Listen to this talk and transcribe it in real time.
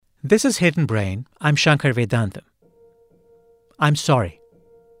This is Hidden Brain. I'm Shankar Vedantam. I'm sorry.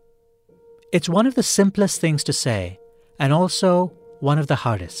 It's one of the simplest things to say, and also one of the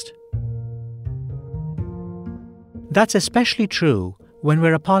hardest. That's especially true when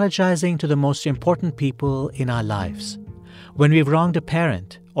we're apologizing to the most important people in our lives. When we've wronged a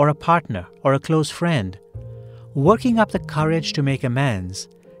parent, or a partner, or a close friend, working up the courage to make amends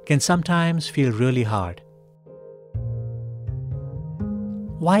can sometimes feel really hard.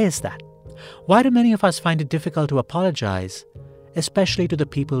 Why is that? Why do many of us find it difficult to apologize, especially to the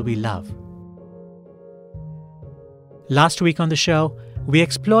people we love? Last week on the show, we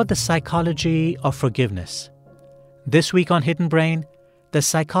explored the psychology of forgiveness. This week on Hidden Brain, the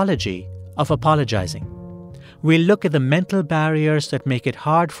psychology of apologizing. We'll look at the mental barriers that make it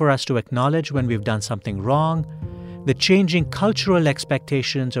hard for us to acknowledge when we've done something wrong, the changing cultural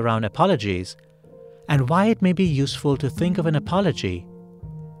expectations around apologies, and why it may be useful to think of an apology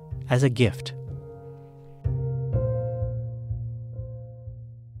as a gift.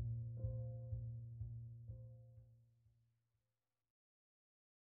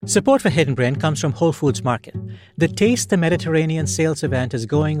 Support for Hidden Brain comes from Whole Foods Market. The Taste the Mediterranean sales event is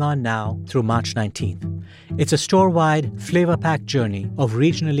going on now through March 19th. It's a store-wide, flavor-packed journey of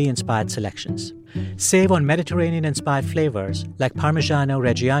regionally inspired selections. Save on Mediterranean-inspired flavors like Parmigiano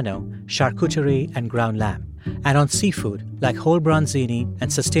Reggiano, charcuterie, and ground lamb, and on seafood like whole bronzini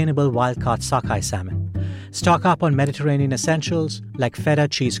and sustainable wild-caught sockeye salmon. Stock up on Mediterranean essentials like feta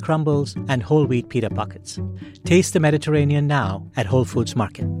cheese crumbles and whole wheat pita buckets. Taste the Mediterranean now at Whole Foods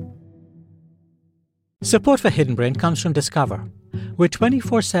Market. Support for Hidden Brain comes from Discover. With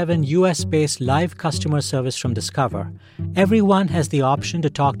 24/7 US-based live customer service from Discover, everyone has the option to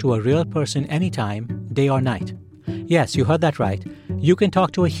talk to a real person anytime, day or night. Yes, you heard that right. You can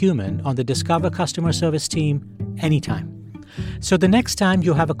talk to a human on the Discover customer service team anytime. So the next time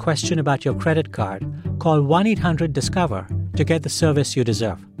you have a question about your credit card, call 1-800-DISCOVER to get the service you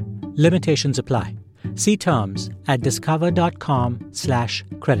deserve. Limitations apply. See terms at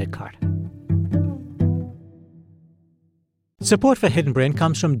discover.com/creditcard. Support for Hidden Brain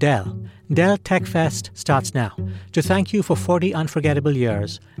comes from Dell. Dell Tech Fest starts now. To thank you for 40 unforgettable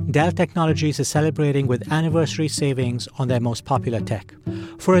years, Dell Technologies is celebrating with anniversary savings on their most popular tech.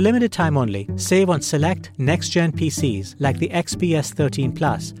 For a limited time only, save on select next-gen PCs like the XPS 13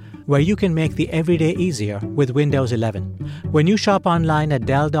 Plus, where you can make the everyday easier with Windows 11. When you shop online at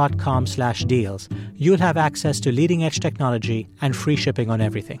Dell.com/deals, you'll have access to leading-edge technology and free shipping on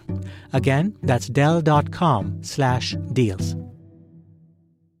everything. Again, that's Dell.com/deals.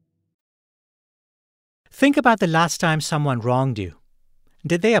 Think about the last time someone wronged you.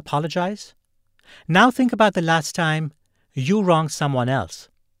 Did they apologize? Now think about the last time you wronged someone else.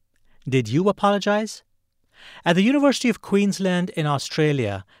 Did you apologize? At the University of Queensland in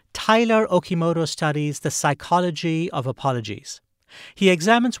Australia, Tyler Okimoto studies the psychology of apologies. He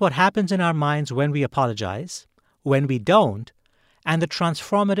examines what happens in our minds when we apologize, when we don't, and the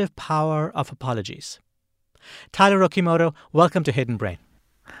transformative power of apologies. Tyler Okimoto, welcome to Hidden Brain.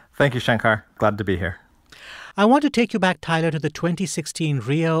 Thank you, Shankar. Glad to be here. I want to take you back, Tyler, to the 2016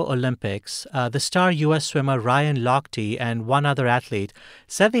 Rio Olympics. The star U.S. swimmer Ryan Lochte and one other athlete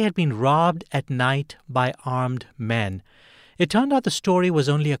said they had been robbed at night by armed men. It turned out the story was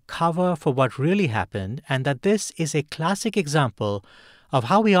only a cover for what really happened, and that this is a classic example of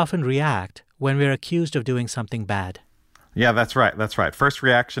how we often react when we're accused of doing something bad. Yeah, that's right. That's right. First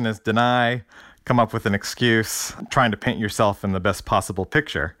reaction is deny, come up with an excuse, trying to paint yourself in the best possible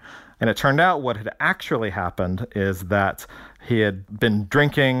picture. And it turned out what had actually happened is that he had been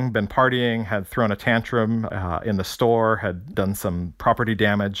drinking, been partying, had thrown a tantrum in the store, had done some property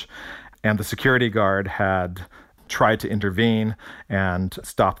damage, and the security guard had tried to intervene and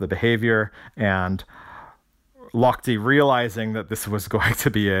stop the behavior. And Lochte, realizing that this was going to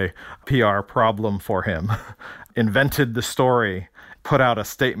be a PR problem for him, invented the story, put out a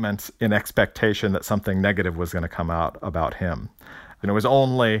statement in expectation that something negative was going to come out about him. And it was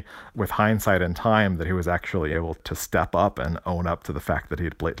only with hindsight and time that he was actually able to step up and own up to the fact that he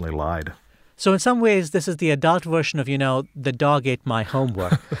had blatantly lied. So in some ways, this is the adult version of, the dog ate my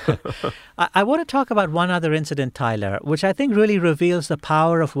homework. I want to talk about one other incident, Tyler, which I think really reveals the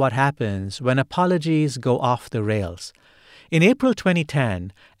power of what happens when apologies go off the rails. In April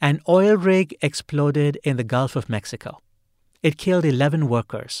 2010, an oil rig exploded in the Gulf of Mexico. It killed 11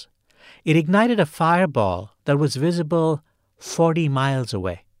 workers. It ignited a fireball that was visible 40 miles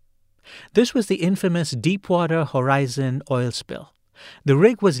away. This was the infamous Deepwater Horizon oil spill. The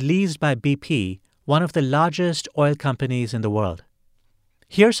rig was leased by BP, one of the largest oil companies in the world.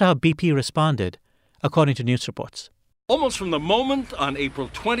 Here's how BP responded, according to news reports. Almost from the moment on April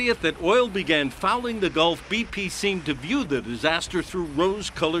 20th that oil began fouling the Gulf, BP seemed to view the disaster through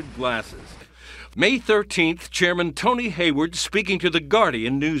rose-colored glasses. May 13th, Chairman Tony Hayward speaking to the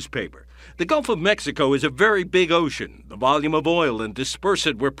Guardian newspaper. The Gulf of Mexico is a very big ocean. The volume of oil and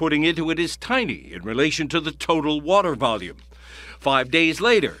dispersant we're putting into it is tiny in relation to the total water volume. 5 days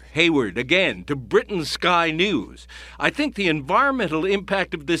later, Hayward again to Britain's Sky News. I think the environmental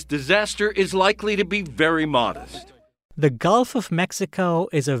impact of this disaster is likely to be very modest. The Gulf of Mexico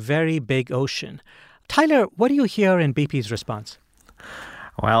is a very big ocean. Tyler, what do you hear in BP's response?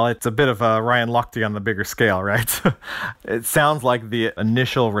 Well, it's a bit of a Ryan Lochte on the bigger scale, right? It sounds like the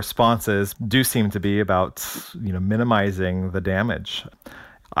initial responses do seem to be about, minimizing the damage.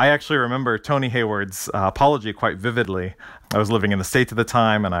 I actually remember Tony Hayward's apology quite vividly. I was living in the States at the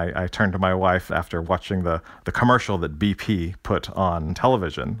time, and I turned to my wife after watching the commercial that BP put on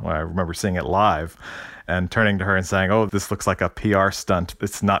television. I remember seeing it live and turning to her and saying, "Oh, this looks like a PR stunt.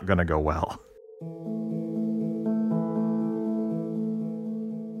 It's not going to go well."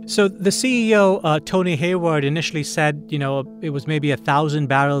 So the CEO, Tony Hayward, initially said, it was maybe 1,000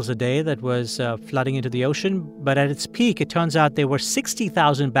 barrels a day that was flooding into the ocean. But at its peak, it turns out there were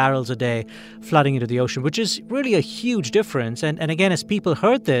 60,000 barrels a day flooding into the ocean, which is really a huge difference. And again, as people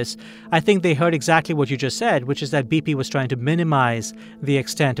heard this, I think they heard exactly what you just said, which is that BP was trying to minimize the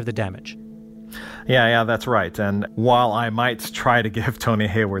extent of the damage. Yeah, that's right. And while I might try to give Tony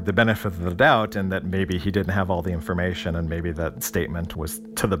Hayward the benefit of the doubt and that maybe he didn't have all the information and maybe that statement was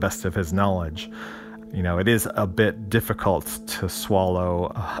to the best of his knowledge, it is a bit difficult to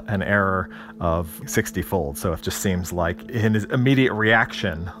swallow an error of 60-fold. So it just seems like his immediate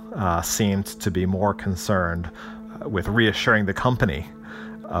reaction seemed to be more concerned with reassuring the company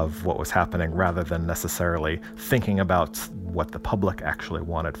of what was happening rather than necessarily thinking about what the public actually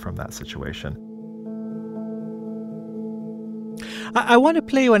wanted from that situation. I want to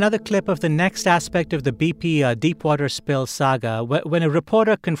play you another clip of the next aspect of the BP Deepwater spill saga. When a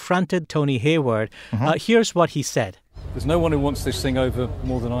reporter confronted Tony Hayward, here's what he said. There's no one who wants this thing over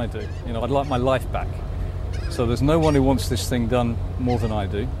more than I do. I'd like my life back. So there's no one who wants this thing done more than I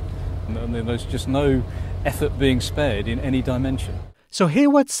do. And there's just no effort being spared in any dimension. So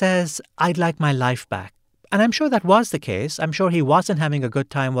Hayward says, "I'd like my life back." And I'm sure that was the case. I'm sure he wasn't having a good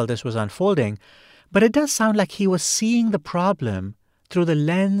time while this was unfolding. But it does sound like he was seeing the problem through the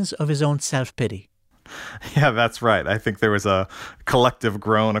lens of his own self-pity. Yeah, that's right. I think there was a collective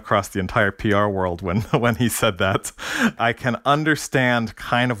groan across the entire PR world when he said that. I can understand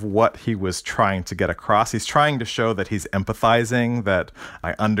kind of what he was trying to get across. He's trying to show that he's empathizing, that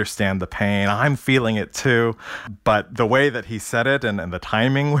I understand the pain. I'm feeling it too. But the way that he said it and the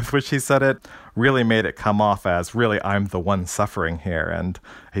timing with which he said it really made it come off as really I'm the one suffering here. And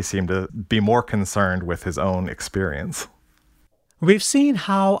he seemed to be more concerned with his own experience. We've seen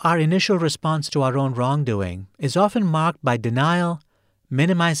how our initial response to our own wrongdoing is often marked by denial,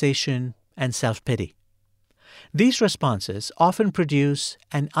 minimization, and self-pity. These responses often produce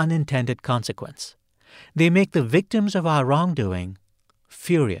an unintended consequence. They make the victims of our wrongdoing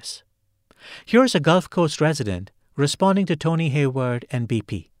furious. Here's a Gulf Coast resident responding to Tony Hayward and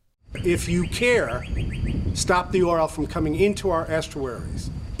BP. If you care, stop the oil from coming into our estuaries.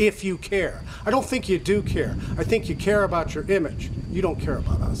 If you care. I don't think you do care. I think you care about your image. You don't care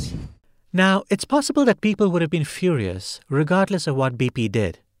about us. Now, it's possible that people would have been furious regardless of what BP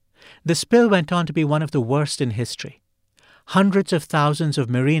did. The spill went on to be one of the worst in history. Hundreds of thousands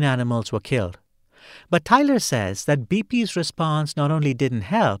of marine animals were killed. But Tyler says that BP's response not only didn't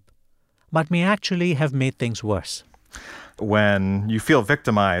help, but may actually have made things worse. When you feel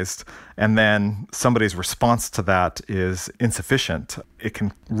victimized and then somebody's response to that is insufficient, it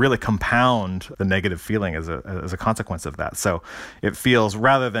can really compound the negative feeling as a consequence of that. So it feels,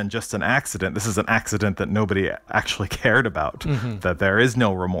 rather than just an accident, this is an accident that nobody actually cared about, that there is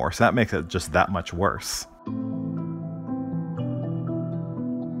no remorse. That makes it just that much worse.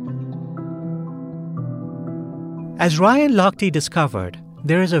 As Ryan Lochte discovered,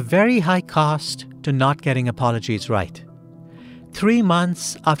 there is a very high cost to not getting apologies right. 3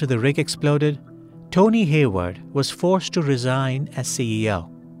 months after the rig exploded, Tony Hayward was forced to resign as CEO.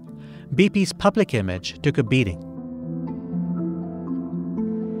 BP's public image took a beating.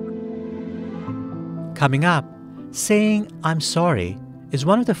 Coming up, saying "I'm sorry" is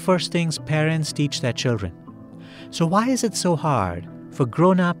one of the first things parents teach their children. So why is it so hard for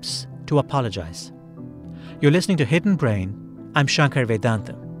grown-ups to apologize? You're listening to Hidden Brain. I'm Shankar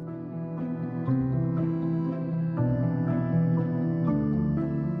Vedantam.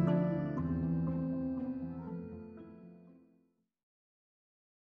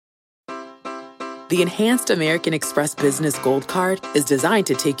 The Enhanced American Express Business Gold Card is designed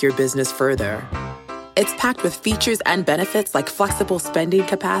to take your business further. It's packed with features and benefits like flexible spending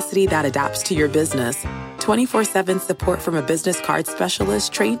capacity that adapts to your business, 24/7 support from a business card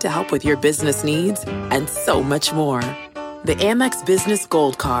specialist trained to help with your business needs, and so much more. The Amex Business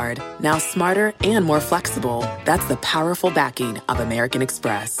Gold Card, now smarter and more flexible. That's the powerful backing of American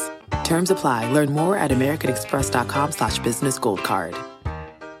Express. Terms apply. Learn more at americanexpress.com/businessgoldcard.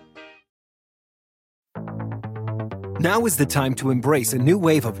 Now is the time to embrace a new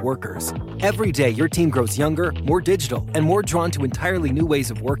wave of workers. Every day, your team grows younger, more digital, and more drawn to entirely new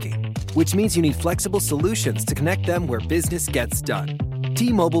ways of working, which means you need flexible solutions to connect them where business gets done.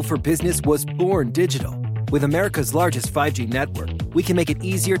 T-Mobile for Business was born digital. With America's largest 5G network, we can make it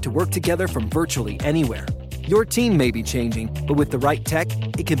easier to work together from virtually anywhere. Your team may be changing, but with the right tech,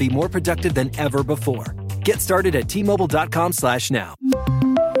 it can be more productive than ever before. Get started at T-Mobile.com/now.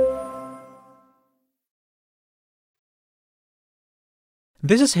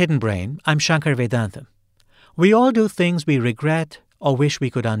 This is Hidden Brain. I'm Shankar Vedantam. We all do things we regret or wish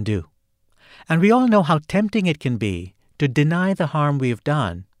we could undo. And we all know how tempting it can be to deny the harm we've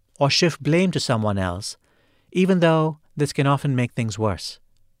done or shift blame to someone else, even though this can often make things worse.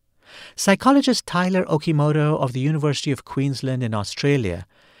 Psychologist Tyler Okimoto of the University of Queensland in Australia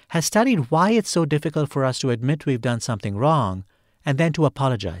has studied why it's so difficult for us to admit we've done something wrong and then to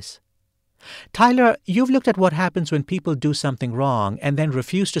apologize. Tyler, you've looked at what happens when people do something wrong and then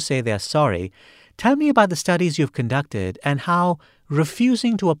refuse to say they're sorry. Tell me about the studies you've conducted and how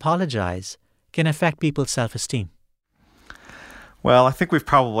refusing to apologize can affect people's self-esteem. Well, I think we've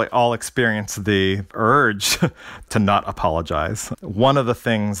probably all experienced the urge to not apologize. One of the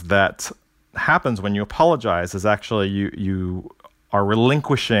things that happens when you apologize is actually you are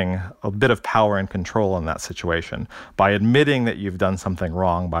relinquishing a bit of power and control in that situation. By admitting that you've done something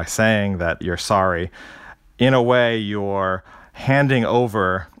wrong, by saying that you're sorry, in a way you're handing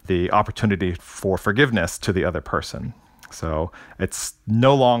over the opportunity for forgiveness to the other person. So it's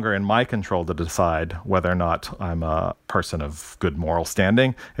no longer in my control to decide whether or not I'm a person of good moral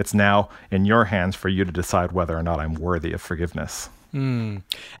standing. It's now in your hands for you to decide whether or not I'm worthy of forgiveness. And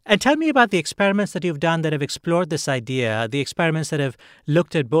tell me about the experiments that you've done that have explored this idea, the experiments that have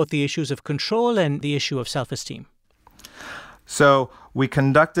looked at both the issues of control and the issue of self-esteem. So we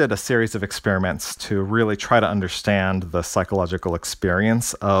conducted a series of experiments to really try to understand the psychological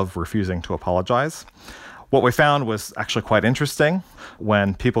experience of refusing to apologize. What we found was actually quite interesting.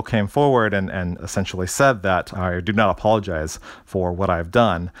 When people came forward and essentially said that I do not apologize for what I've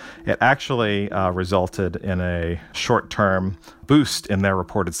done, it actually resulted in a short-term boost in their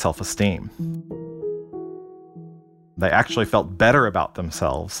reported self-esteem. They actually felt better about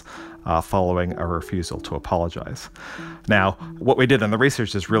themselves following a refusal to apologize. Now, what we did in the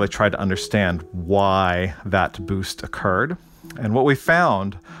research is really try to understand why that boost occurred. And what we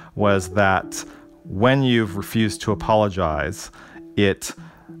found was that when you've refused to apologize, it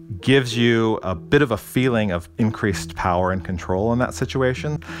gives you a bit of a feeling of increased power and control in that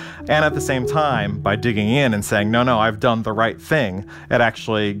situation. And at the same time, by digging in and saying, no, I've done the right thing, it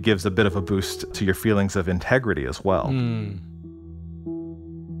actually gives a bit of a boost to your feelings of integrity as well.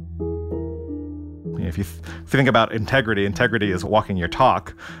 If you think about integrity is walking your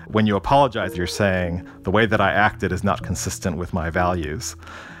talk. When you apologize, you're saying, the way that I acted is not consistent with my values.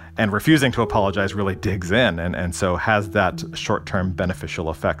 And refusing to apologize really digs in and so has that short-term beneficial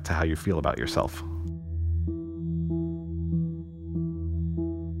effect to how you feel about yourself.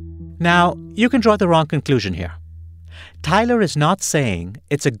 Now, you can draw the wrong conclusion here. Tyler is not saying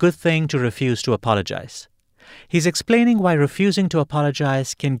it's a good thing to refuse to apologize. He's explaining why refusing to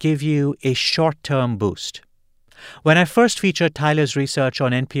apologize can give you a short-term boost. When I first featured Tyler's research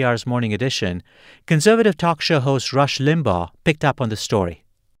on NPR's Morning Edition, conservative talk show host Rush Limbaugh picked up on the story.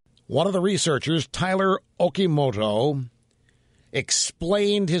 One of the researchers, Tyler Okimoto,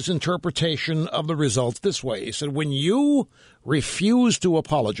 explained his interpretation of the results this way. He said, when you refuse to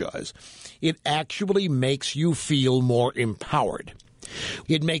apologize, it actually makes you feel more empowered.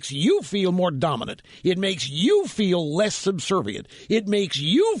 It makes you feel more dominant. It makes you feel less subservient. It makes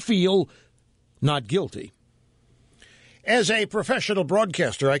you feel not guilty. As a professional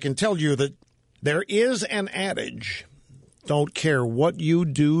broadcaster, I can tell you that there is an adage: don't care what you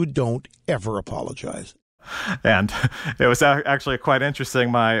do, don't ever apologize. And it was actually quite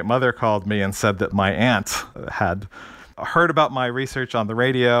interesting. My mother called me and said that my aunt had heard about my research on the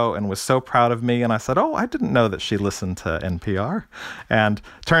radio and was so proud of me. And I said, I didn't know that she listened to NPR. And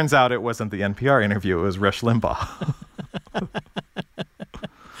turns out it wasn't the NPR interview, it was Rush Limbaugh.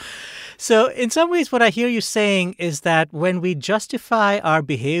 So in some ways, what I hear you saying is that when we justify our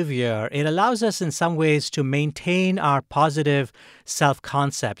behavior, it allows us in some ways to maintain our positive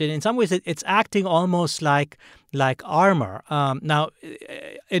self-concept. And in some ways, it's acting almost like armor. Now,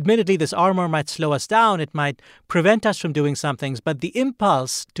 admittedly, this armor might slow us down. It might prevent us from doing some things. But the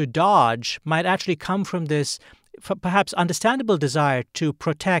impulse to dodge might actually come from this perhaps understandable desire to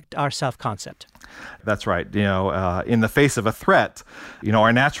protect our self-concept. That's right. In the face of a threat,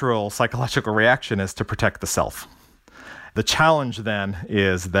 our natural psychological reaction is to protect the self. The challenge then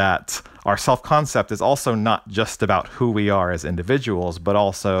is that our self-concept is also not just about who we are as individuals, but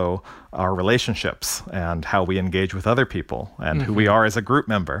also our relationships and how we engage with other people and who we are as a group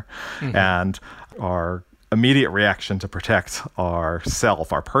member. And our immediate reaction to protect our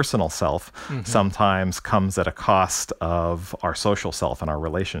self, our personal self, sometimes comes at a cost of our social self and our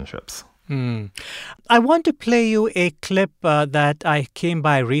relationships. I want to play you a clip that I came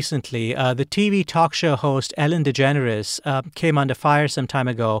by recently. The TV talk show host Ellen DeGeneres came under fire some time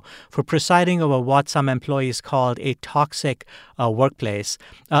ago for presiding over what some employees called a toxic workplace.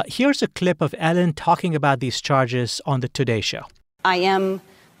 Here's a clip of Ellen talking about these charges on the Today Show. I am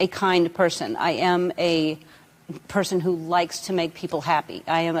a kind person. I am a person who likes to make people happy.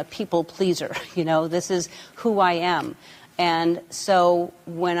 I am a people pleaser. This is who I am. And so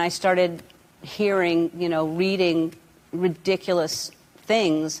when I started hearing, reading ridiculous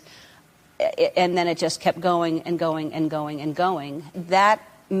things, and then it just kept going and going and going and going, that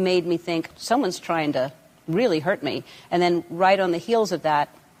made me think someone's trying to really hurt me. And then right on the heels of that,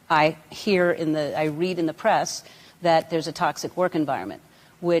 I read in the press that there's a toxic work environment,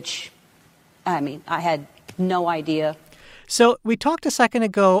 which, I had no idea. So we talked a second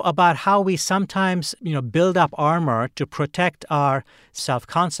ago about how we sometimes, build up armor to protect our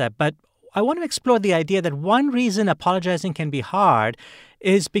self-concept. But I want to explore the idea that one reason apologizing can be hard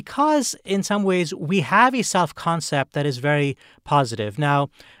is because in some ways we have a self-concept that is very positive. Now,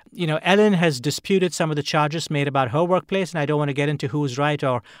 Ellen has disputed some of the charges made about her workplace, and I don't want to get into who's right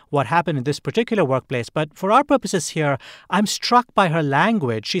or what happened in this particular workplace. But for our purposes here, I'm struck by her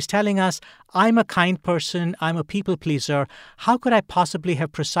language. She's telling us, I'm a kind person, I'm a people pleaser. How could I possibly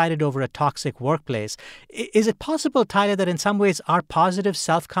have presided over a toxic workplace? Is it possible, Tyler, that in some ways our positive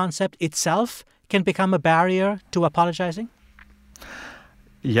self-concept itself can become a barrier to apologizing?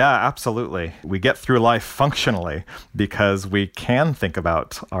 Yeah, absolutely. We get through life functionally because we can think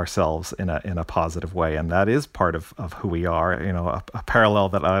about ourselves in a positive way, and that is part of who we are. A parallel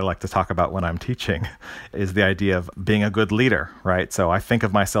that I like to talk about when I'm teaching is the idea of being a good leader, right? So I think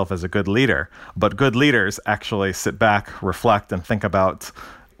of myself as a good leader, but good leaders actually sit back, reflect, and think about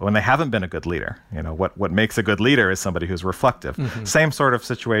when they haven't been a good leader. What makes a good leader is somebody who's reflective. Same sort of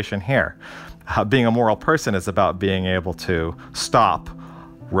situation here. Being a moral person is about being able to stop,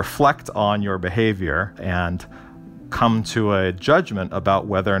 reflect on your behavior, and come to a judgment about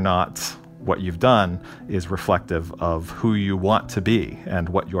whether or not what you've done is reflective of who you want to be and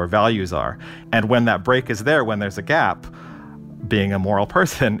what your values are. And when that break is there, when there's a gap, being a moral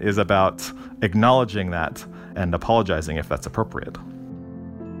person is about acknowledging that and apologizing if that's appropriate.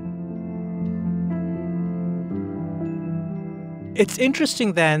 It's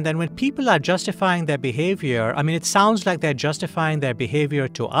interesting then that when people are justifying their behavior, it sounds like they're justifying their behavior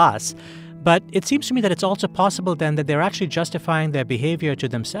to us, but it seems to me that it's also possible then that they're actually justifying their behavior to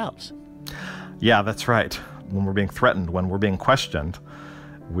themselves. Yeah, that's right. When we're being threatened, when we're being questioned,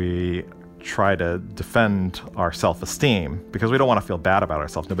 we try to defend our self-esteem because we don't want to feel bad about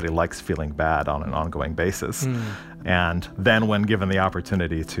ourselves. Nobody likes feeling bad on an ongoing basis. And then when given the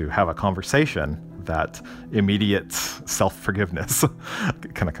opportunity to have a conversation, that immediate self-forgiveness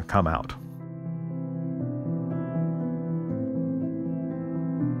can come out.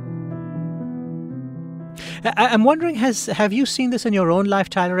 I'm wondering, have you seen this in your own life,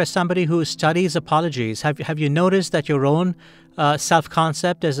 Tyler, as somebody who studies apologies? Have you noticed that your own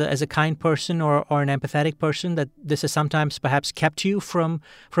self-concept as a kind person or an empathetic person, that this has sometimes perhaps kept you from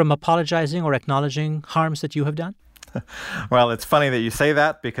apologizing or acknowledging harms that you have done? Well, it's funny that you say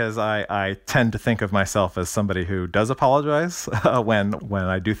that because I tend to think of myself as somebody who does apologize when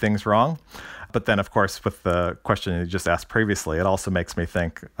I do things wrong. But then, of course, with the question you just asked previously, it also makes me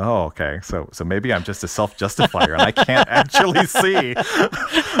think, oh, okay, so maybe I'm just a self-justifier and I can't actually see.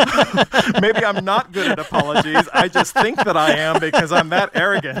 Maybe I'm not good at apologies. I just think that I am because I'm that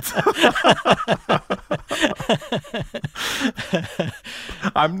arrogant.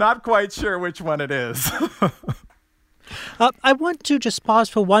 I'm not quite sure which one it is. I want to just pause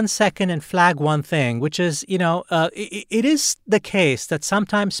for 1 second and flag one thing, which is, it is the case that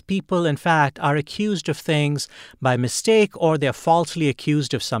sometimes people, in fact, are accused of things by mistake or they're falsely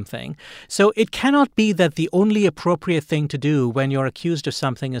accused of something. So it cannot be that the only appropriate thing to do when you're accused of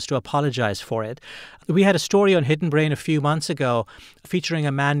something is to apologize for it. We had a story on Hidden Brain a few months ago featuring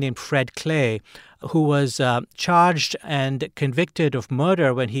a man named Fred Clay, who was charged and convicted of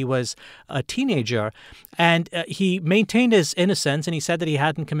murder when he was a teenager. And he maintained his innocence, and he said that he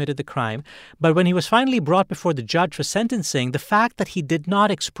hadn't committed the crime. But when he was finally brought before the judge for sentencing, the fact that he did not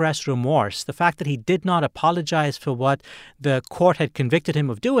express remorse, the fact that he did not apologize for what the court had convicted him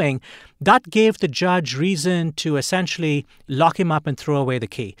of doing, that gave the judge reason to essentially lock him up and throw away the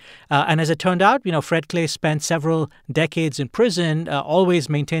key. And as it turned out, Fred Clay spent several decades in prison, always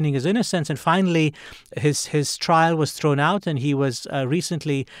maintaining his innocence. And finally, his trial was thrown out and he was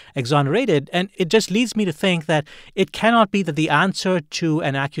recently exonerated. And it just leads me to think that it cannot be that the answer to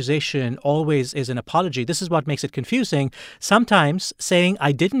an accusation always is an apology. This is what makes it confusing. Sometimes saying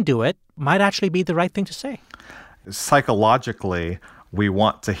I didn't do it might actually be the right thing to say. Psychologically, we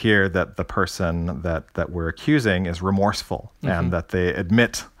want to hear that the person that we're accusing is remorseful and that they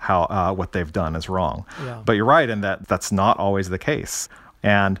admit how what they've done is wrong. Yeah. But you're right in that that's not always the case.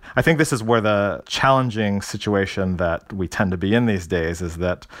 And I think this is where the challenging situation that we tend to be in these days is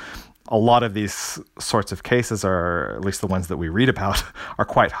that a lot of these sorts of cases are, at least the ones that we read about, are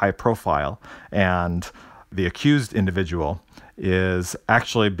quite high profile. And the accused individual is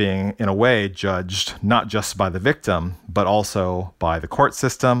actually being, in a way, judged not just by the victim, but also by the court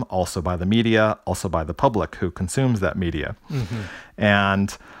system, also by the media, also by the public who consumes that media.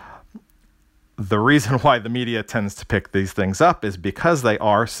 And the reason why the media tends to pick these things up is because they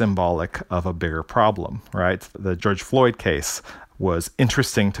are symbolic of a bigger problem, right? The George Floyd case was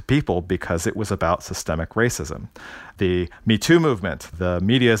interesting to people because it was about systemic racism. The Me Too movement, the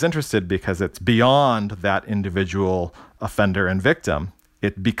media is interested because it's beyond that individual offender and victim.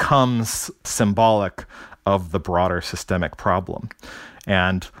 It becomes symbolic of the broader systemic problem.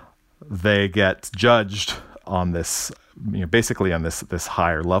 And they get judged on this, basically on this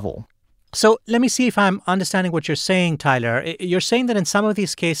higher level. So let me see if I'm understanding what you're saying, Tyler. You're saying that in some of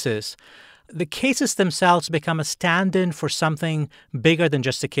these cases, the cases themselves become a stand-in for something bigger than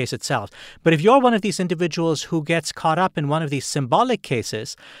just the case itself. But if you're one of these individuals who gets caught up in one of these symbolic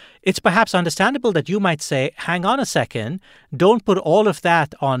cases, it's perhaps understandable that you might say, hang on a second, don't put all of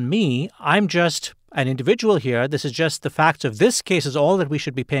that on me. I'm just an individual here. This is just the facts of this case is all that we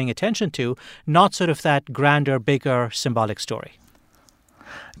should be paying attention to, not sort of that grander, bigger symbolic story.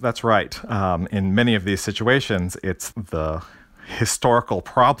 That's right. In many of these situations, it's the historical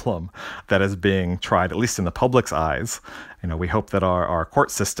problem that is being tried, at least in the public's eyes. We hope that our court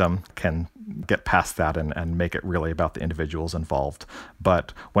system can get past that and make it really about the individuals involved.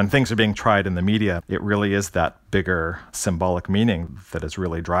 But when things are being tried in the media, it really is that bigger symbolic meaning that is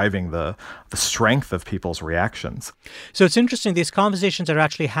really driving the strength of people's reactions. So it's interesting, these conversations are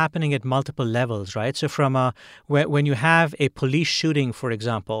actually happening at multiple levels, right? So from when you have a police shooting, for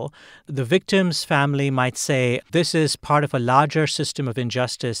example, the victim's family might say, this is part of a larger system of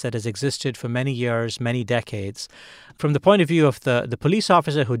injustice that has existed for many years, many decades. From the point of view of the police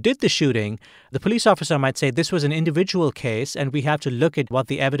officer who did the shooting, the police officer might say this was an individual case and we have to look at what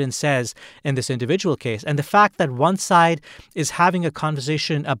the evidence says in this individual case. And the fact that one side is having a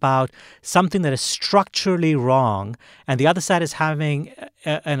conversation about something that is structurally wrong and the other side is having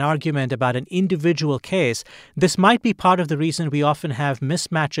an argument about an individual case, this might be part of the reason we often have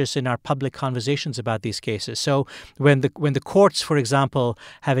mismatches in our public conversations about these cases. So when the courts, for example,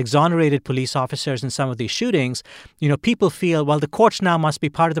 have exonerated police officers in some of these shootings, people feel, well, the courts now must be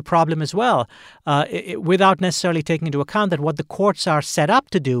part of the problem as well, without necessarily taking into account that what the courts are set up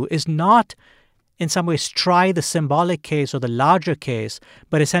to do is not in some ways try the symbolic case or the larger case,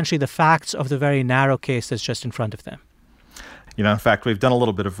 but essentially the facts of the very narrow case that's just in front of them. In fact, we've done a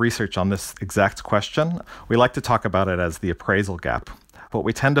little bit of research on this exact question. We like to talk about it as the appraisal gap. What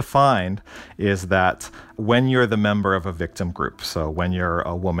we tend to find is that when you're the member of a victim group, so when you're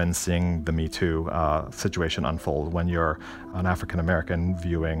a woman seeing the Me Too situation unfold, when you're an African-American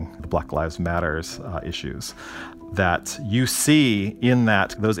viewing the Black Lives Matters issues, that you see in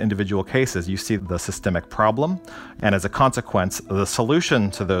those individual cases, you see the systemic problem, and as a consequence, the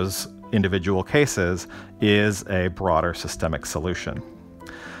solution to those individual cases is a broader systemic solution.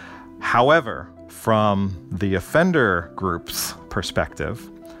 However, from the offender group's perspective,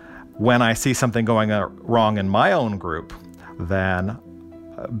 when I see something going wrong in my own group, then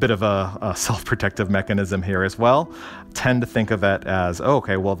a bit of a self-protective mechanism here as well, tend to think of it as, oh,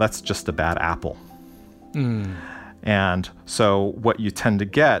 okay, well, that's just a bad apple. And so what you tend to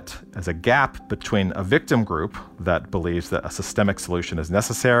get is a gap between a victim group that believes that a systemic solution is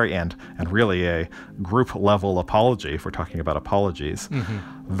necessary and really a group-level apology, if we're talking about apologies,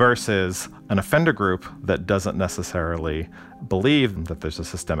 versus an offender group that doesn't necessarily believe that there's a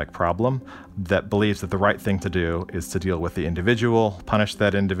systemic problem, that believes that the right thing to do is to deal with the individual, punish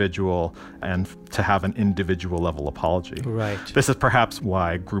that individual, and to have an individual-level apology. Right. This is perhaps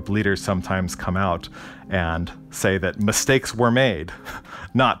why group leaders sometimes come out and say that mistakes were made,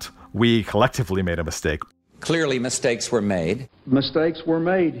 not we collectively made a mistake. Clearly, mistakes were made. Mistakes were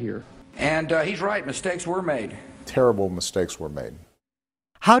made here. And he's right, mistakes were made. Terrible mistakes were made.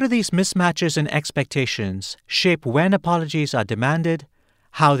 How do these mismatches in expectations shape when apologies are demanded,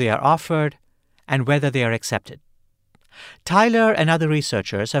 how they are offered, and whether they are accepted? Tyler and other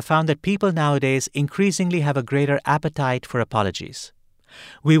researchers have found that people nowadays increasingly have a greater appetite for apologies.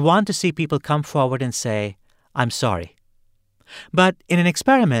 We want to see people come forward and say, "I'm sorry." But in an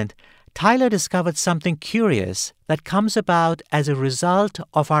experiment, Tyler discovered something curious that comes about as a result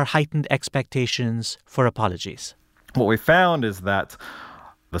of our heightened expectations for apologies. What we found is that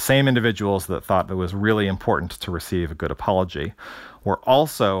the same individuals that thought it was really important to receive a good apology were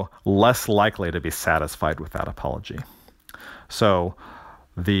also less likely to be satisfied with that apology. So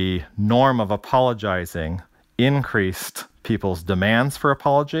the norm of apologizing increased people's demands for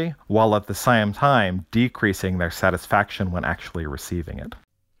apology, while at the same time decreasing their satisfaction when actually receiving it.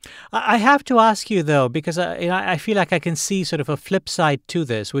 I have to ask you, though, because I feel like I can see sort of a flip side to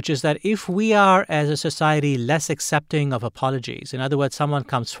this, which is that if we are, as a society, less accepting of apologies, in other words, someone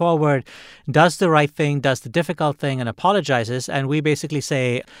comes forward, does the right thing, does the difficult thing, and apologizes, and we basically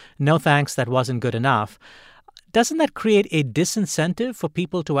say, "No thanks, that wasn't good enough," doesn't that create a disincentive for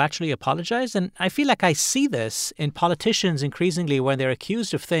people to actually apologize? And I feel like I see this in politicians increasingly when they're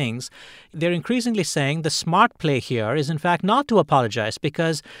accused of things. They're increasingly saying the smart play here is, in fact, not to apologize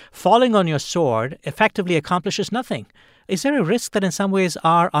because falling on your sword effectively accomplishes nothing. Is there a risk that in some ways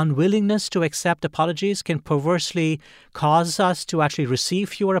our unwillingness to accept apologies can perversely cause us to actually receive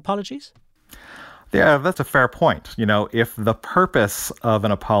fewer apologies? Yeah, that's a fair point. You know, if the purpose of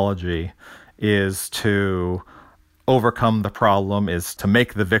an apology is to overcome the problem, is to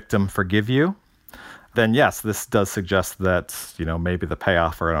make the victim forgive you, then yes, this does suggest that, maybe the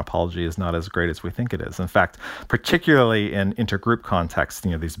payoff for an apology is not as great as we think it is. In fact, particularly in intergroup contexts,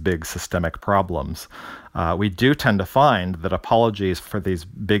 these big systemic problems, we do tend to find that apologies for these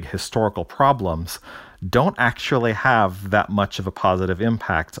big historical problems don't actually have that much of a positive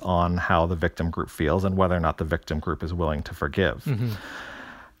impact on how the victim group feels and whether or not the victim group is willing to forgive. Mm-hmm.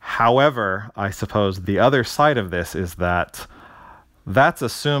 However, I suppose the other side of this is that that's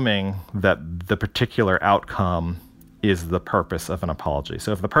assuming that the particular outcome is the purpose of an apology.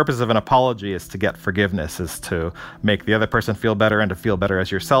 So if the purpose of an apology is to get forgiveness, is to make the other person feel better and to feel better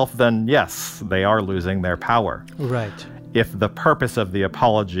as yourself, then yes, they are losing their power. Right. If the purpose of the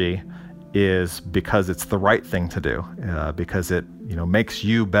apology is because it's the right thing to do, because it makes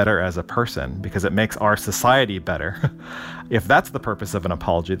you better as a person, because it makes our society better. If that's the purpose of an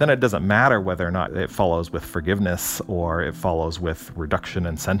apology, then it doesn't matter whether or not it follows with forgiveness or it follows with reduction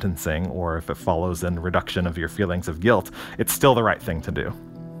in sentencing or if it follows in reduction of your feelings of guilt. It's still the right thing to do.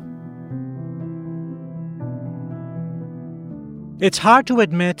 It's hard to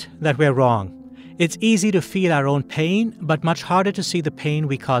admit that we're wrong. It's easy to feel our own pain, but much harder to see the pain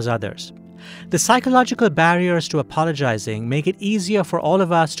we cause others. The psychological barriers to apologizing make it easier for all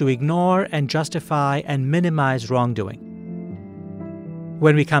of us to ignore and justify and minimize wrongdoing.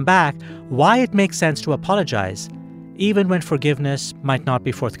 When we come back, why it makes sense to apologize, even when forgiveness might not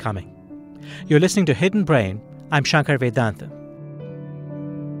be forthcoming. You're listening to Hidden Brain. I'm Shankar Vedantam.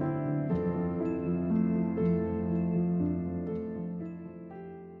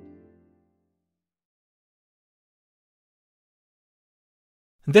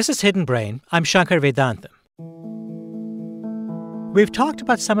 This is Hidden Brain. I'm Shankar Vedantam. We've talked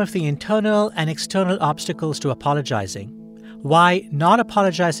about some of the internal and external obstacles to apologizing, why not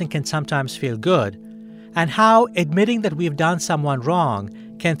apologizing can sometimes feel good, and how admitting that we've done someone wrong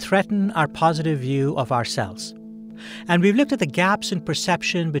can threaten our positive view of ourselves. And we've looked at the gaps in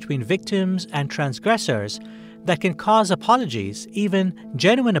perception between victims and transgressors that can cause apologies, even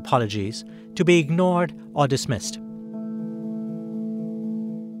genuine apologies, to be ignored or dismissed.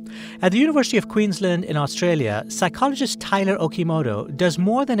 At the University of Queensland in Australia, psychologist Tyler Okimoto does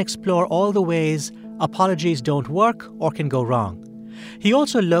more than explore all the ways apologies don't work or can go wrong. He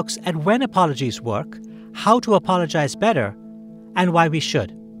also looks at when apologies work, how to apologize better, and why we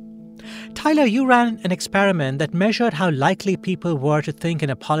should. Tyler, you ran an experiment that measured how likely people were to think an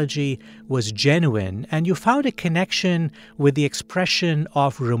apology was genuine, and you found a connection with the expression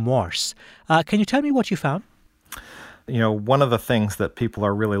of remorse. Can you tell me what you found? One of the things that people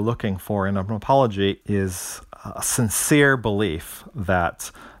are really looking for in an apology is a sincere belief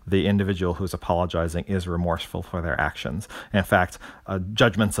that the individual who's apologizing is remorseful for their actions. In fact,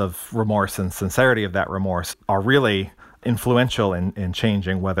 judgments of remorse and sincerity of that remorse are really influential in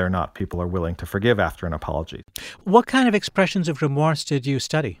changing whether or not people are willing to forgive after an apology. What kind of expressions of remorse did you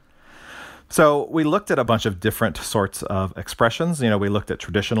study? So we looked at a bunch of different sorts of expressions. We looked at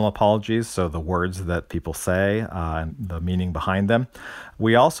traditional apologies, so the words that people say and the meaning behind them.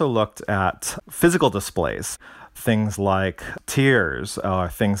 We also looked at physical displays, things like tears,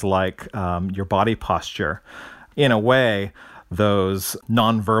 things like your body posture. In a way, those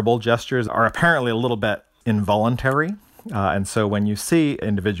nonverbal gestures are apparently a little bit involuntary. And so when you see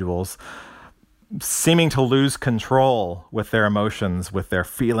individuals seeming to lose control with their emotions, with their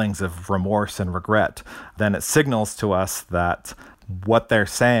feelings of remorse and regret, then it signals to us that what they're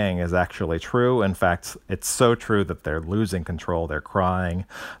saying is actually true. In fact, it's so true that they're losing control, they're crying,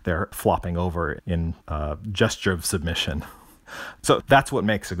 they're flopping over in a gesture of submission. So that's what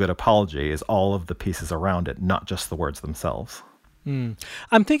makes a good apology, is all of the pieces around it, not just the words themselves.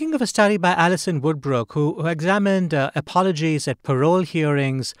 I'm thinking of a study by Alison Woodbrook, who examined apologies at parole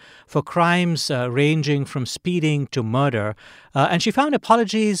hearings for crimes ranging from speeding to murder. And she found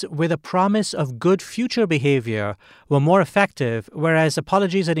apologies with a promise of good future behavior were more effective, whereas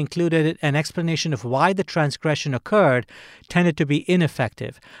apologies that included an explanation of why the transgression occurred tended to be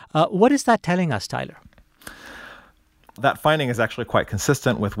ineffective. What is that telling us, Tyler? That finding is actually quite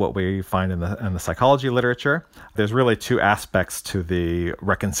consistent with what we find in the psychology literature. There's really two aspects to the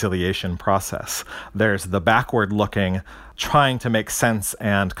reconciliation process. There's the backward-looking, trying to make sense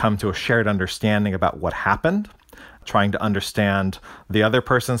and come to a shared understanding about what happened, trying to understand the other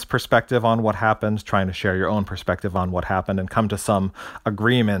person's perspective on what happened, trying to share your own perspective on what happened, and come to some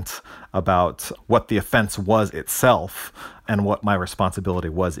agreement about what the offense was itself and what my responsibility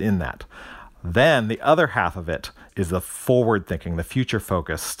was in that. Then the other half of it is the forward-thinking, the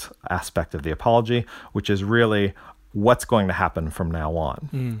future-focused aspect of the apology, which is really what's going to happen from now on.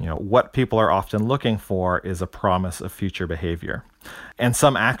 What people are often looking for is a promise of future behavior and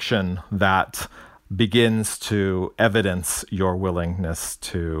some action that begins to evidence your willingness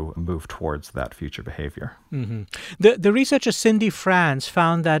to move towards that future behavior. The researcher Cindy Franz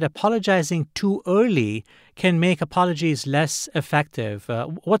found that apologizing too early can make apologies less effective.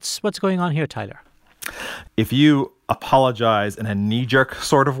 What's going on here, Tyler? If you apologize in a knee-jerk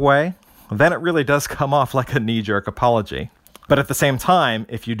sort of way, then it really does come off like a knee-jerk apology. But at the same time,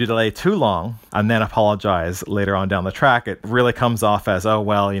 if you delay too long and then apologize later on down the track, it really comes off as,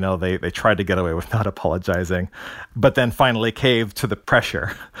 they tried to get away with not apologizing, but then finally caved to the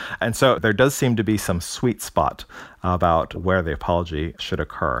pressure. And so there does seem to be some sweet spot about where the apology should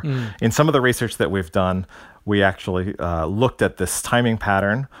occur. In some of the research that we've done, we actually looked at this timing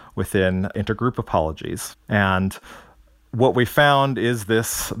pattern within intergroup apologies. And what we found is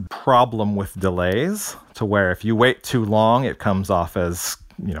this problem with delays, to where if you wait too long, it comes off as,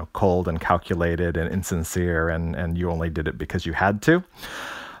 cold and calculated and insincere, and you only did it because you had to.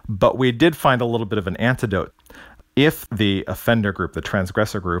 But we did find a little bit of an antidote. If the offender group, the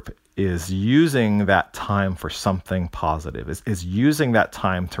transgressor group, is using that time for something positive, is using that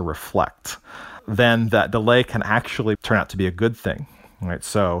time to reflect, then that delay can actually turn out to be a good thing, right?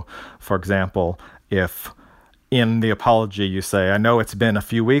 So, for example, if in the apology you say, I know it's been a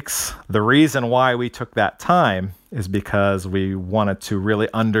few weeks, the reason why we took that time is because we wanted to really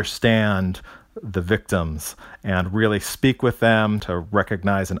understand the victims and really speak with them to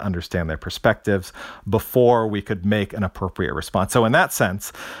recognize and understand their perspectives before we could make an appropriate response. So in that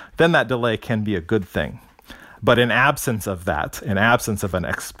sense, then that delay can be a good thing. But in absence of that, in absence of an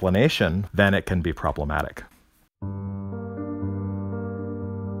explanation, then it can be problematic.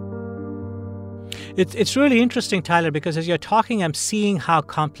 It's really interesting, Tyler, because as you're talking, I'm seeing how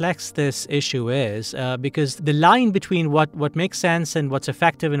complex this issue is, because the line between what makes sense and what's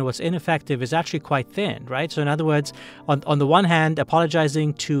effective and what's ineffective is actually quite thin, right? So in other words, on the one hand,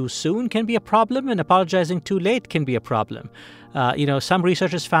 apologizing too soon can be a problem and apologizing too late can be a problem. Some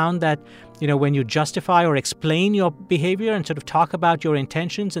researchers found that, when you justify or explain your behavior and sort of talk about your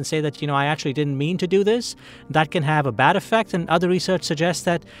intentions and say that, I actually didn't mean to do this, that can have a bad effect. And other research suggests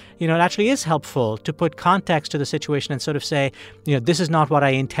that, it actually is helpful to put context to the situation and sort of say, this is not what I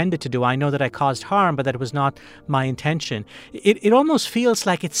intended to do. I know that I caused harm, but that was not my intention. It almost feels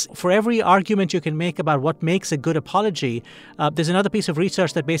like it's for every argument you can make about what makes a good apology, there's another piece of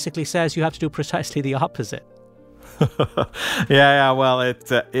research that basically says you have to do precisely the opposite. Well,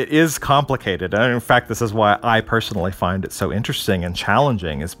 it is complicated. And in fact, this is why I personally find it so interesting and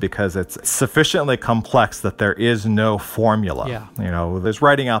challenging, is because it's sufficiently complex that there is no formula. Yeah. There's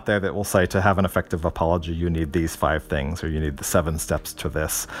writing out there that will say to have an effective apology, you need these 5 things, or you need the 7 steps to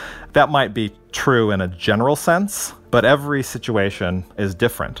this. That might be true in a general sense, but every situation is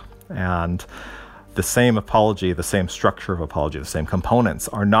different. And the same apology, the same structure of apology, the same components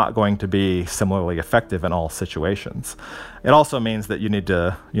are not going to be similarly effective in all situations. It also means that you need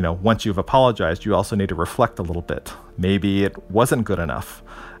to, once you've apologized, you also need to reflect a little bit. Maybe it wasn't good enough.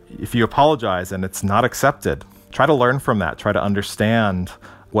 If you apologize and it's not accepted, try to learn from that. Try to understand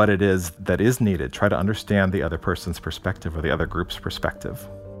what it is that is needed. Try to understand the other person's perspective or the other group's perspective.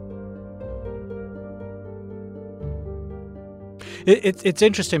 It's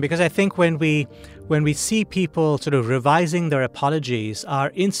interesting because I think when we see people sort of revising their apologies,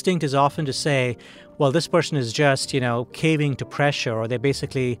 our instinct is often to say, well, this person is just, caving to pressure, or they're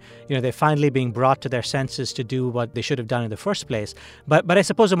basically, they're finally being brought to their senses to do what they should have done in the first place. But I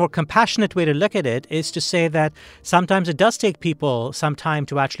suppose a more compassionate way to look at it is to say that sometimes it does take people some time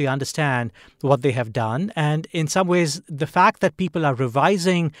to actually understand what they have done. And in some ways, the fact that people are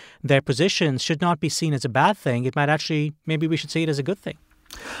revising their positions should not be seen as a bad thing. It might actually, maybe we should see it as a good thing.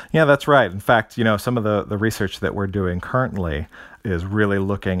 Yeah, that's right. In fact, some of the research that we're doing currently is really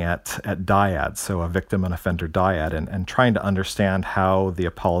looking at dyads, so a victim and offender dyad, and trying to understand how the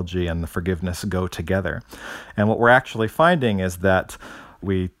apology and the forgiveness go together. And what we're actually finding is that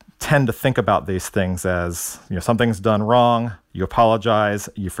we tend to think about these things as, something's done wrong, you apologize,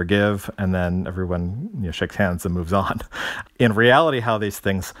 you forgive, and then everyone shakes hands and moves on. In reality, how these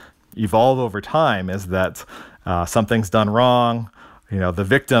things evolve over time is that something's done wrong, the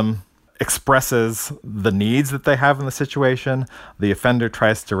victim expresses the needs that they have in the situation. The offender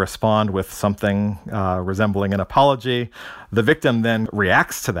tries to respond with something resembling an apology. The victim then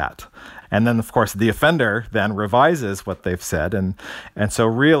reacts to that. And then, of course, the offender then revises what they've said. And so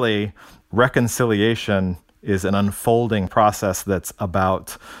really, reconciliation is an unfolding process that's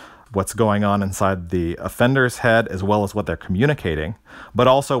about what's going on inside the offender's head as well as what they're communicating, but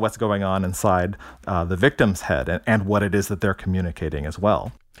also what's going on inside the victim's head and what it is that they're communicating as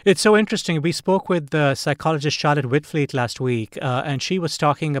well. It's so interesting. We spoke with the psychologist Charlotte Whitfleet last week, and she was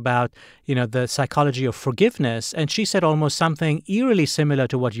talking about, the psychology of forgiveness. And she said almost something eerily similar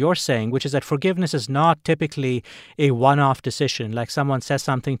to what you're saying, which is that forgiveness is not typically a one-off decision. Like someone says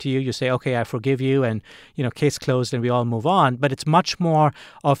something to you, you say, okay, I forgive you, and, case closed, and we all move on. But it's much more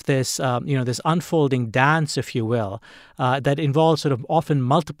of this, this unfolding dance, if you will, that involves sort of often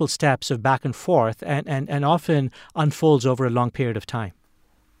multiple steps of back and forth and often unfolds over a long period of time.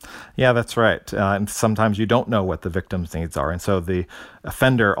 Yeah, that's right. And sometimes you don't know what the victim's needs are. And so the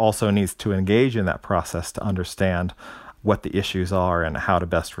offender also needs to engage in that process to understand what the issues are and how to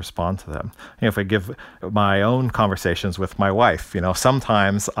best respond to them. If I give my own conversations with my wife,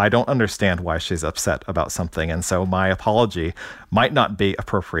 sometimes I don't understand why she's upset about something. And so my apology might not be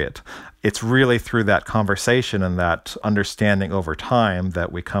appropriate. It's really through that conversation and that understanding over time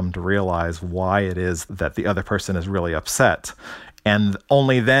that we come to realize why it is that the other person is really upset. And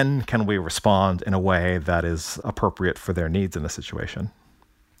only then can we respond in a way that is appropriate for their needs in the situation.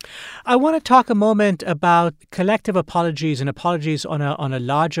 I want to talk a moment about collective apologies and apologies on a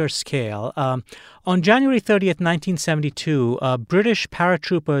larger scale. On January 30th, 1972, British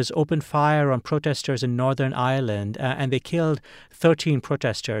paratroopers opened fire on protesters in Northern Ireland, and they killed 13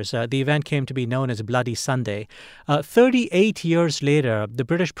 protesters. The event came to be known as Bloody Sunday. 38 years later, the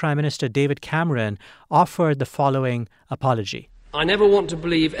British Prime Minister David Cameron offered the following apology. I never want to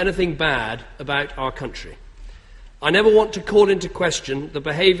believe anything bad about our country. I never want to call into question the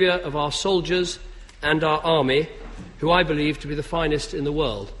behaviour of our soldiers and our army, who I believe to be the finest in the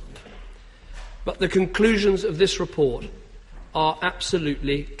world. But the conclusions of this report are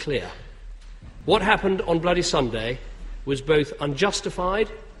absolutely clear. What happened on Bloody Sunday was both unjustified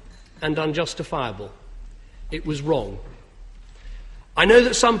and unjustifiable. It was wrong. I know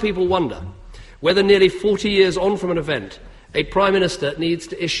that some people wonder whether nearly 40 years on from an event, a Prime Minister needs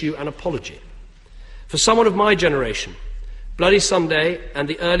to issue an apology. For someone of my generation, Bloody Sunday and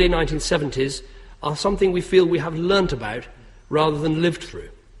the early 1970s are something we feel we have learnt about rather than lived through.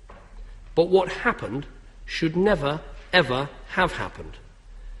 But what happened should never, ever have happened.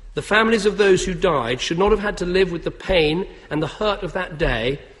 The families of those who died should not have had to live with the pain and the hurt of that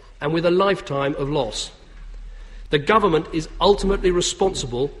day and with a lifetime of loss. The government is ultimately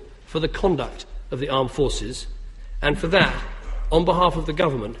responsible for the conduct of the armed forces, and for that, on behalf of the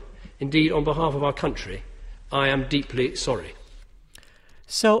government, indeed on behalf of our country, I am deeply sorry.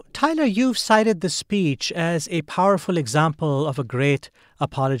 So, Tyler, you've cited the speech as a powerful example of a great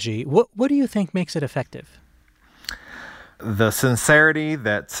apology. What do you think makes it effective? The sincerity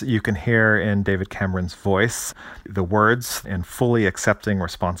that you can hear in David Cameron's voice, the words in fully accepting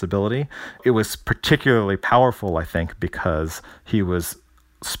responsibility, it was particularly powerful, I think, because he was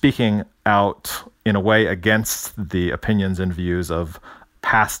speaking out in a way against the opinions and views of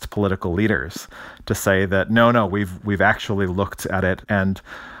past political leaders to say that, no, we've actually looked at it and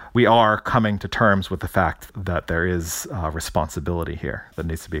we are coming to terms with the fact that there is responsibility here that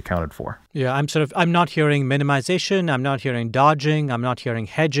needs to be accounted for. Yeah, I'm not hearing minimization. I'm not hearing dodging. I'm not hearing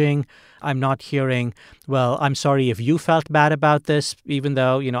hedging. I'm not hearing, well, I'm sorry if you felt bad about this, even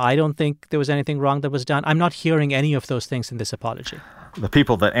though, I don't think there was anything wrong that was done. I'm not hearing any of those things in this apology. The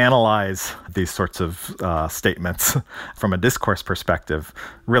people that analyze these sorts of statements from a discourse perspective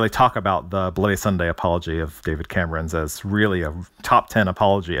really talk about the Bloody Sunday apology of David Cameron's as really a top 10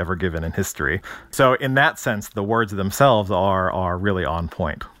 apology ever given in history. So in that sense, the words themselves are really on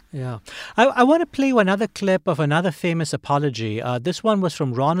point. Yeah. I want to play you another clip of another famous apology. This one was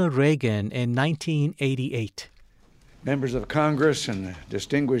from Ronald Reagan in 1988. Members of Congress and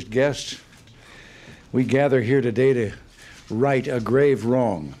distinguished guests, we gather here today to right a grave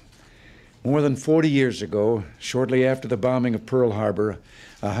wrong. More than 40 years ago, shortly after the bombing of Pearl Harbor,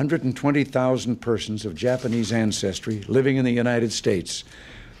 120,000 persons of Japanese ancestry living in the United States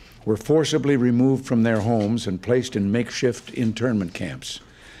were forcibly removed from their homes and placed in makeshift internment camps.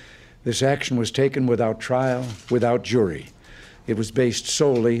 This action was taken without trial, without jury. It was based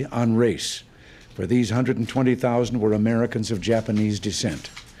solely on race, for these 120,000 were Americans of Japanese descent.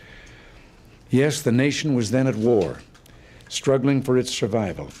 Yes, the nation was then at war, struggling for its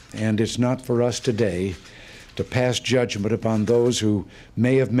survival, and it's not for us today to pass judgment upon those who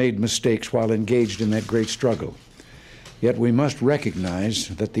may have made mistakes while engaged in that great struggle. Yet we must recognize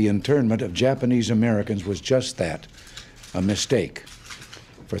that the internment of Japanese Americans was just that, a mistake.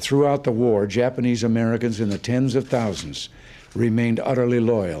 For throughout the war, Japanese Americans in the tens of thousands remained utterly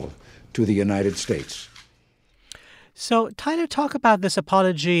loyal to the United States. So, Tyler, talk about this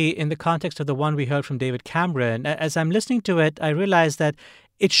apology in the context of the one we heard from David Cameron. As I'm listening to it, I realize that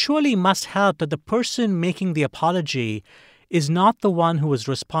it surely must help that the person making the apology is not the one who was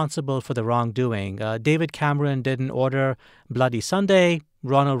responsible for the wrongdoing. David Cameron didn't order Bloody Sunday.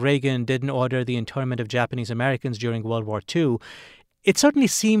 Ronald Reagan didn't order the internment of Japanese Americans during World War II. It certainly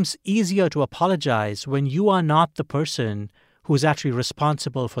seems easier to apologize when you are not the person who's actually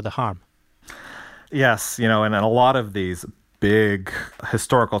responsible for the harm. Yes, and a lot of these big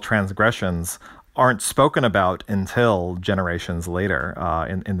historical transgressions aren't spoken about until generations later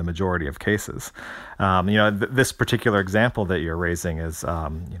in the majority of cases. This particular example that you're raising is,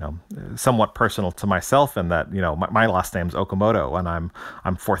 somewhat personal to myself in that, my last name's Okamoto and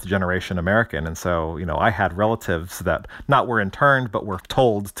I'm fourth generation American. And so, I had relatives that not were interned, but were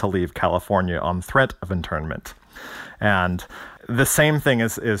told to leave California on threat of internment. And the same thing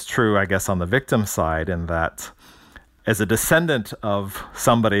is true, I guess, on the victim side in that as a descendant of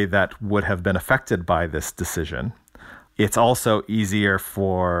somebody that would have been affected by this decision, it's also easier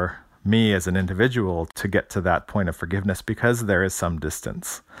for me as an individual to get to that point of forgiveness because there is some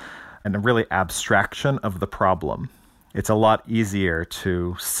distance and a really abstraction of the problem. It's a lot easier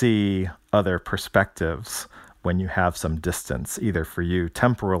to see other perspectives when you have some distance, either for you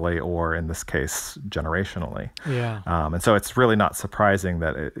temporally or, in this case, generationally. Yeah. And so it's really not surprising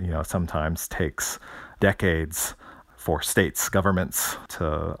that it, sometimes takes decades for states, governments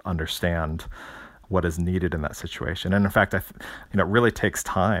to understand what is needed in that situation. And in fact, it really takes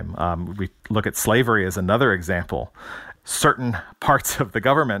time. We look at slavery as another example. Certain parts of the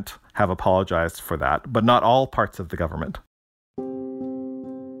government have apologized for that, but not all parts of the government.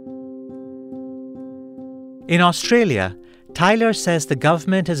 In Australia, Tyler says the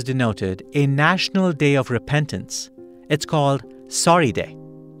government has denoted a national day of repentance. It's called Sorry Day.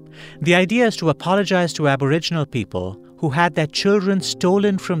 The idea is to apologize to Aboriginal people who had their children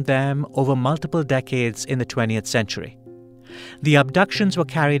stolen from them over multiple decades in the 20th century. The abductions were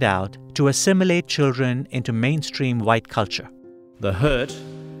carried out to assimilate children into mainstream white culture. The hurt,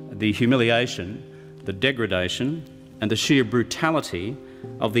 the humiliation, the degradation, and the sheer brutality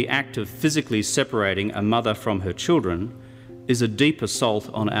of the act of physically separating a mother from her children is a deep assault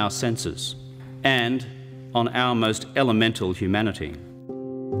on our senses and on our most elemental humanity.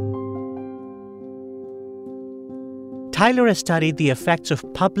 Tyler has studied the effects of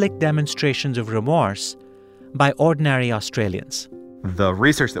public demonstrations of remorse by ordinary Australians. The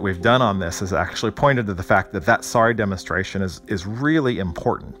research that we've done on this has actually pointed to the fact that that sorry demonstration is really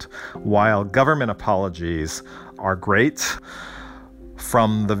important. While government apologies are great,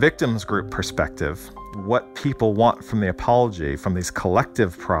 from the victims group perspective, what people want from the apology, from these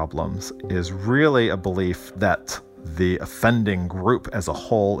collective problems, is really a belief that the offending group as a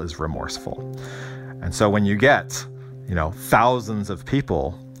whole is remorseful. And so when you get, thousands of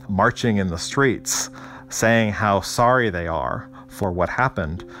people marching in the streets saying how sorry they are for what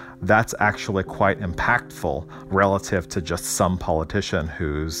happened, that's actually quite impactful relative to just some politician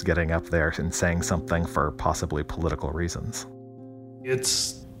who's getting up there and saying something for possibly political reasons.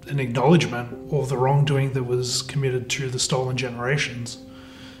 It's an acknowledgement of the wrongdoing that was committed to the stolen generations.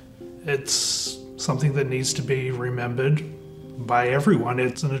 It's something that needs to be remembered by everyone.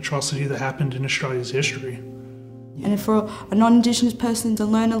 It's an atrocity that happened in Australia's history. And for a non-Indigenous person to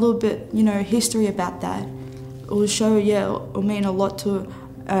learn a little bit, history about that, it will show, it'll mean a lot to an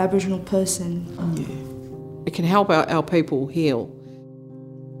Aboriginal person. Yeah. It can help our people heal.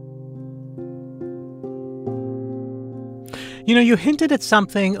 You hinted at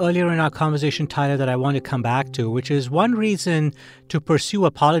something earlier in our conversation, Tyler, that I want to come back to, which is one reason to pursue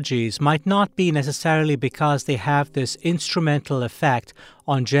apologies might not be necessarily because they have this instrumental effect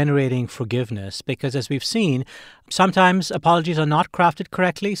on generating forgiveness. Because as we've seen, sometimes apologies are not crafted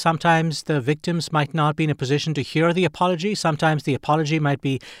correctly. Sometimes the victims might not be in a position to hear the apology. Sometimes the apology might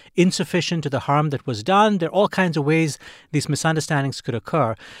be insufficient to the harm that was done. There are all kinds of ways these misunderstandings could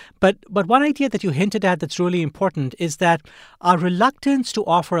occur. But one idea that you hinted at that's really important is that our reluctance to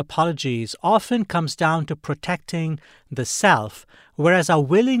offer apologies often comes down to protecting the self, whereas our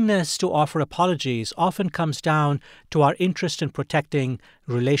willingness to offer apologies often comes down to our interest in protecting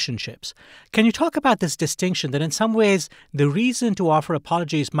relationships. Can you talk about this distinction, that in some ways the reason to offer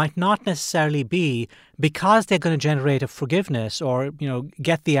apologies might not necessarily be because they're going to generate a forgiveness or,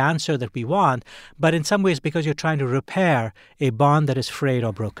 get the answer that we want, but in some ways because you're trying to repair a bond that is frayed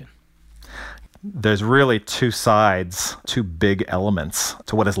or broken? There's really two sides, two big elements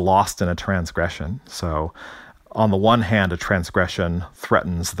to what is lost in a transgression. So on the one hand, a transgression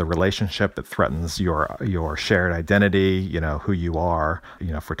threatens the relationship. It threatens your shared identity, who you are,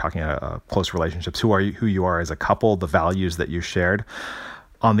 if we're talking close relationships, who you are as a couple, the values that you shared.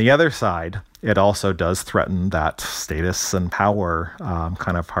 On the other side, it also does threaten that status and power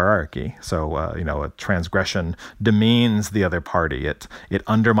kind of hierarchy. So, a transgression demeans the other party. It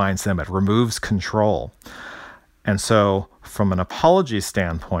undermines them. It removes control. And so from an apology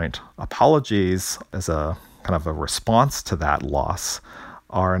standpoint, apologies as a kind of a response to that loss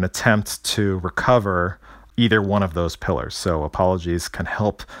are an attempt to recover either one of those pillars. So apologies can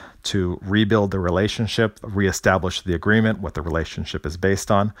help to rebuild the relationship, reestablish the agreement, what the relationship is based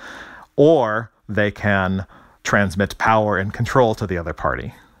on, or they can transmit power and control to the other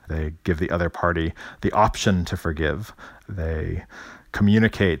party. They give the other party the option to forgive. They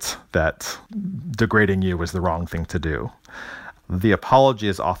communicate that degrading you was the wrong thing to do. The apology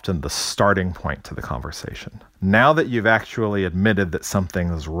is often the starting point to the conversation. Now that you've actually admitted that something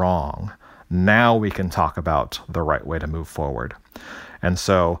is wrong, now we can talk about the right way to move forward. And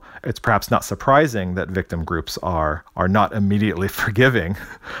so it's perhaps not surprising that victim groups are not immediately forgiving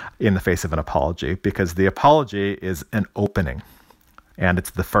in the face of an apology, because the apology is an opening, and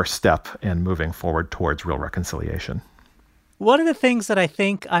it's the first step in moving forward towards real reconciliation. One of the things that I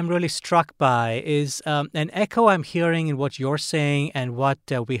think I'm really struck by is an echo I'm hearing in what you're saying and what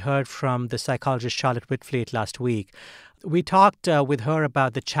we heard from the psychologist Charlotte Whitfleet last week. We talked with her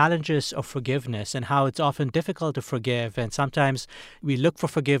about the challenges of forgiveness and how it's often difficult to forgive. And sometimes we look for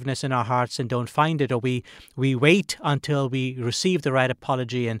forgiveness in our hearts and don't find it, or we wait until we receive the right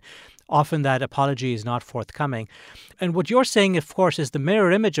apology, and often that apology is not forthcoming. And what you're saying, of course, is the mirror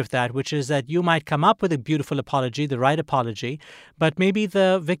image of that, which is that you might come up with a beautiful apology, the right apology, but maybe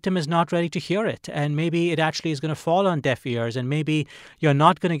the victim is not ready to hear it. And maybe it actually is going to fall on deaf ears, and maybe you're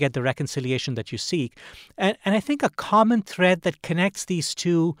not going to get the reconciliation that you seek. And I think a common thread that connects these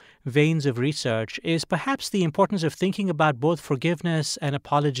two veins of research is perhaps the importance of thinking about both forgiveness and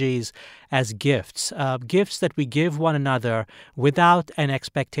apologies as gifts, gifts that we give one another without an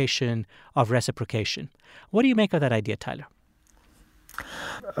expectation of reciprocation. What do you make of that idea, Tyler?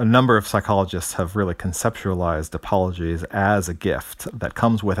 A number of psychologists have really conceptualized apologies as a gift that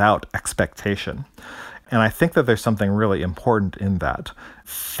comes without expectation. And I think that there's something really important in that.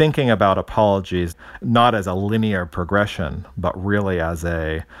 Thinking about apologies not as a linear progression, but really as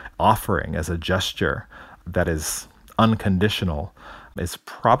a offering, as a gesture that is unconditional, is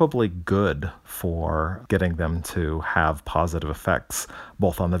probably good for getting them to have positive effects,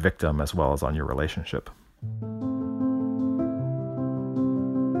 both on the victim as well as on your relationship.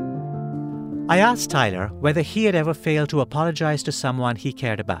 I asked Tyler whether he had ever failed to apologize to someone he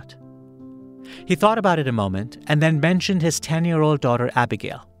cared about. He thought about it a moment and then mentioned his 10-year-old daughter,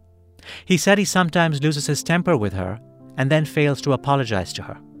 Abigail. He said he sometimes loses his temper with her and then fails to apologize to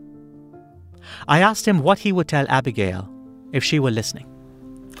her. I asked him what he would tell Abigail if she were listening.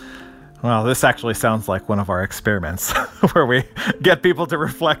 Well, this actually sounds like one of our experiments where we get people to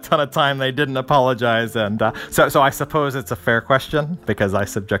reflect on a time they didn't apologize. And so I suppose it's a fair question because I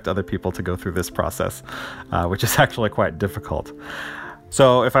subject other people to go through this process, which is actually quite difficult.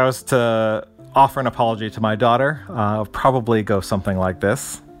 So if I was to offer an apology to my daughter, I'll probably go something like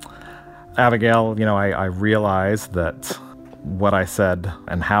this. Abigail, I realized that what I said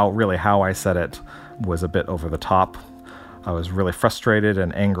and how I said it was a bit over the top. I was really frustrated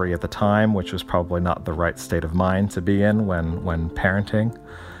and angry at the time, which was probably not the right state of mind to be in when parenting.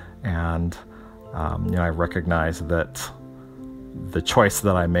 And, I recognize that the choice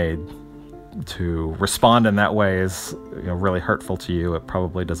that I made to respond in that way is really hurtful to you. It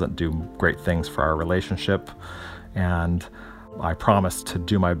probably doesn't do great things for our relationship. And I promise to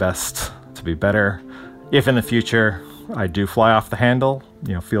do my best to be better. If in the future I do fly off the handle,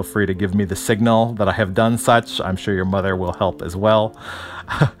 feel free to give me the signal that I have done such. I'm sure your mother will help as well.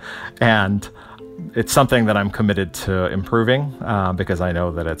 And it's something that I'm committed to improving because I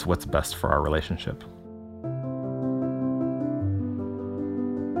know that it's what's best for our relationship.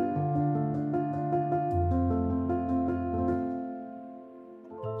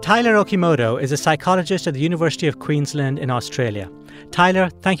 Tyler Okimoto is a psychologist at the University of Queensland in Australia. Tyler,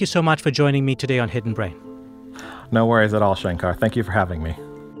 thank you so much for joining me today on Hidden Brain. No worries at all, Shankar. Thank you for having me.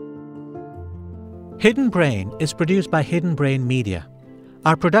 Hidden Brain is produced by Hidden Brain Media.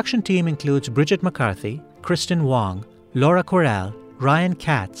 Our production team includes Bridget McCarthy, Kristen Wong, Laura Corral, Ryan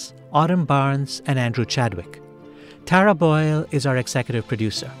Katz, Autumn Barnes, and Andrew Chadwick. Tara Boyle is our executive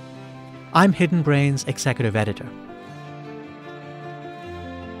producer. I'm Hidden Brain's executive editor.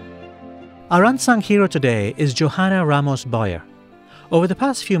 Our unsung hero today is Johanna Ramos Boyer. Over the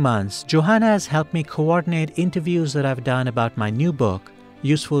past few months, Johanna has helped me coordinate interviews that I've done about my new book,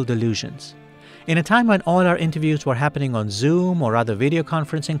 Useful Delusions. In a time when all our interviews were happening on Zoom or other video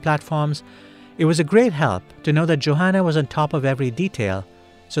conferencing platforms, it was a great help to know that Johanna was on top of every detail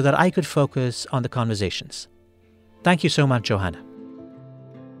so that I could focus on the conversations. Thank you so much, Johanna.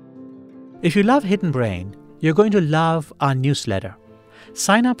 If you love Hidden Brain, you're going to love our newsletter.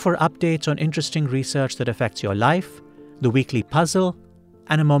 Sign up for updates on interesting research that affects your life, the weekly puzzle,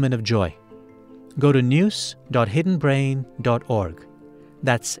 and a moment of joy. Go to news.hiddenbrain.org.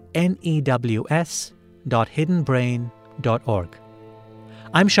 That's news.hiddenbrain.org.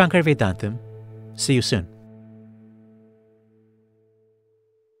 I'm Shankar Vedantam. See you soon.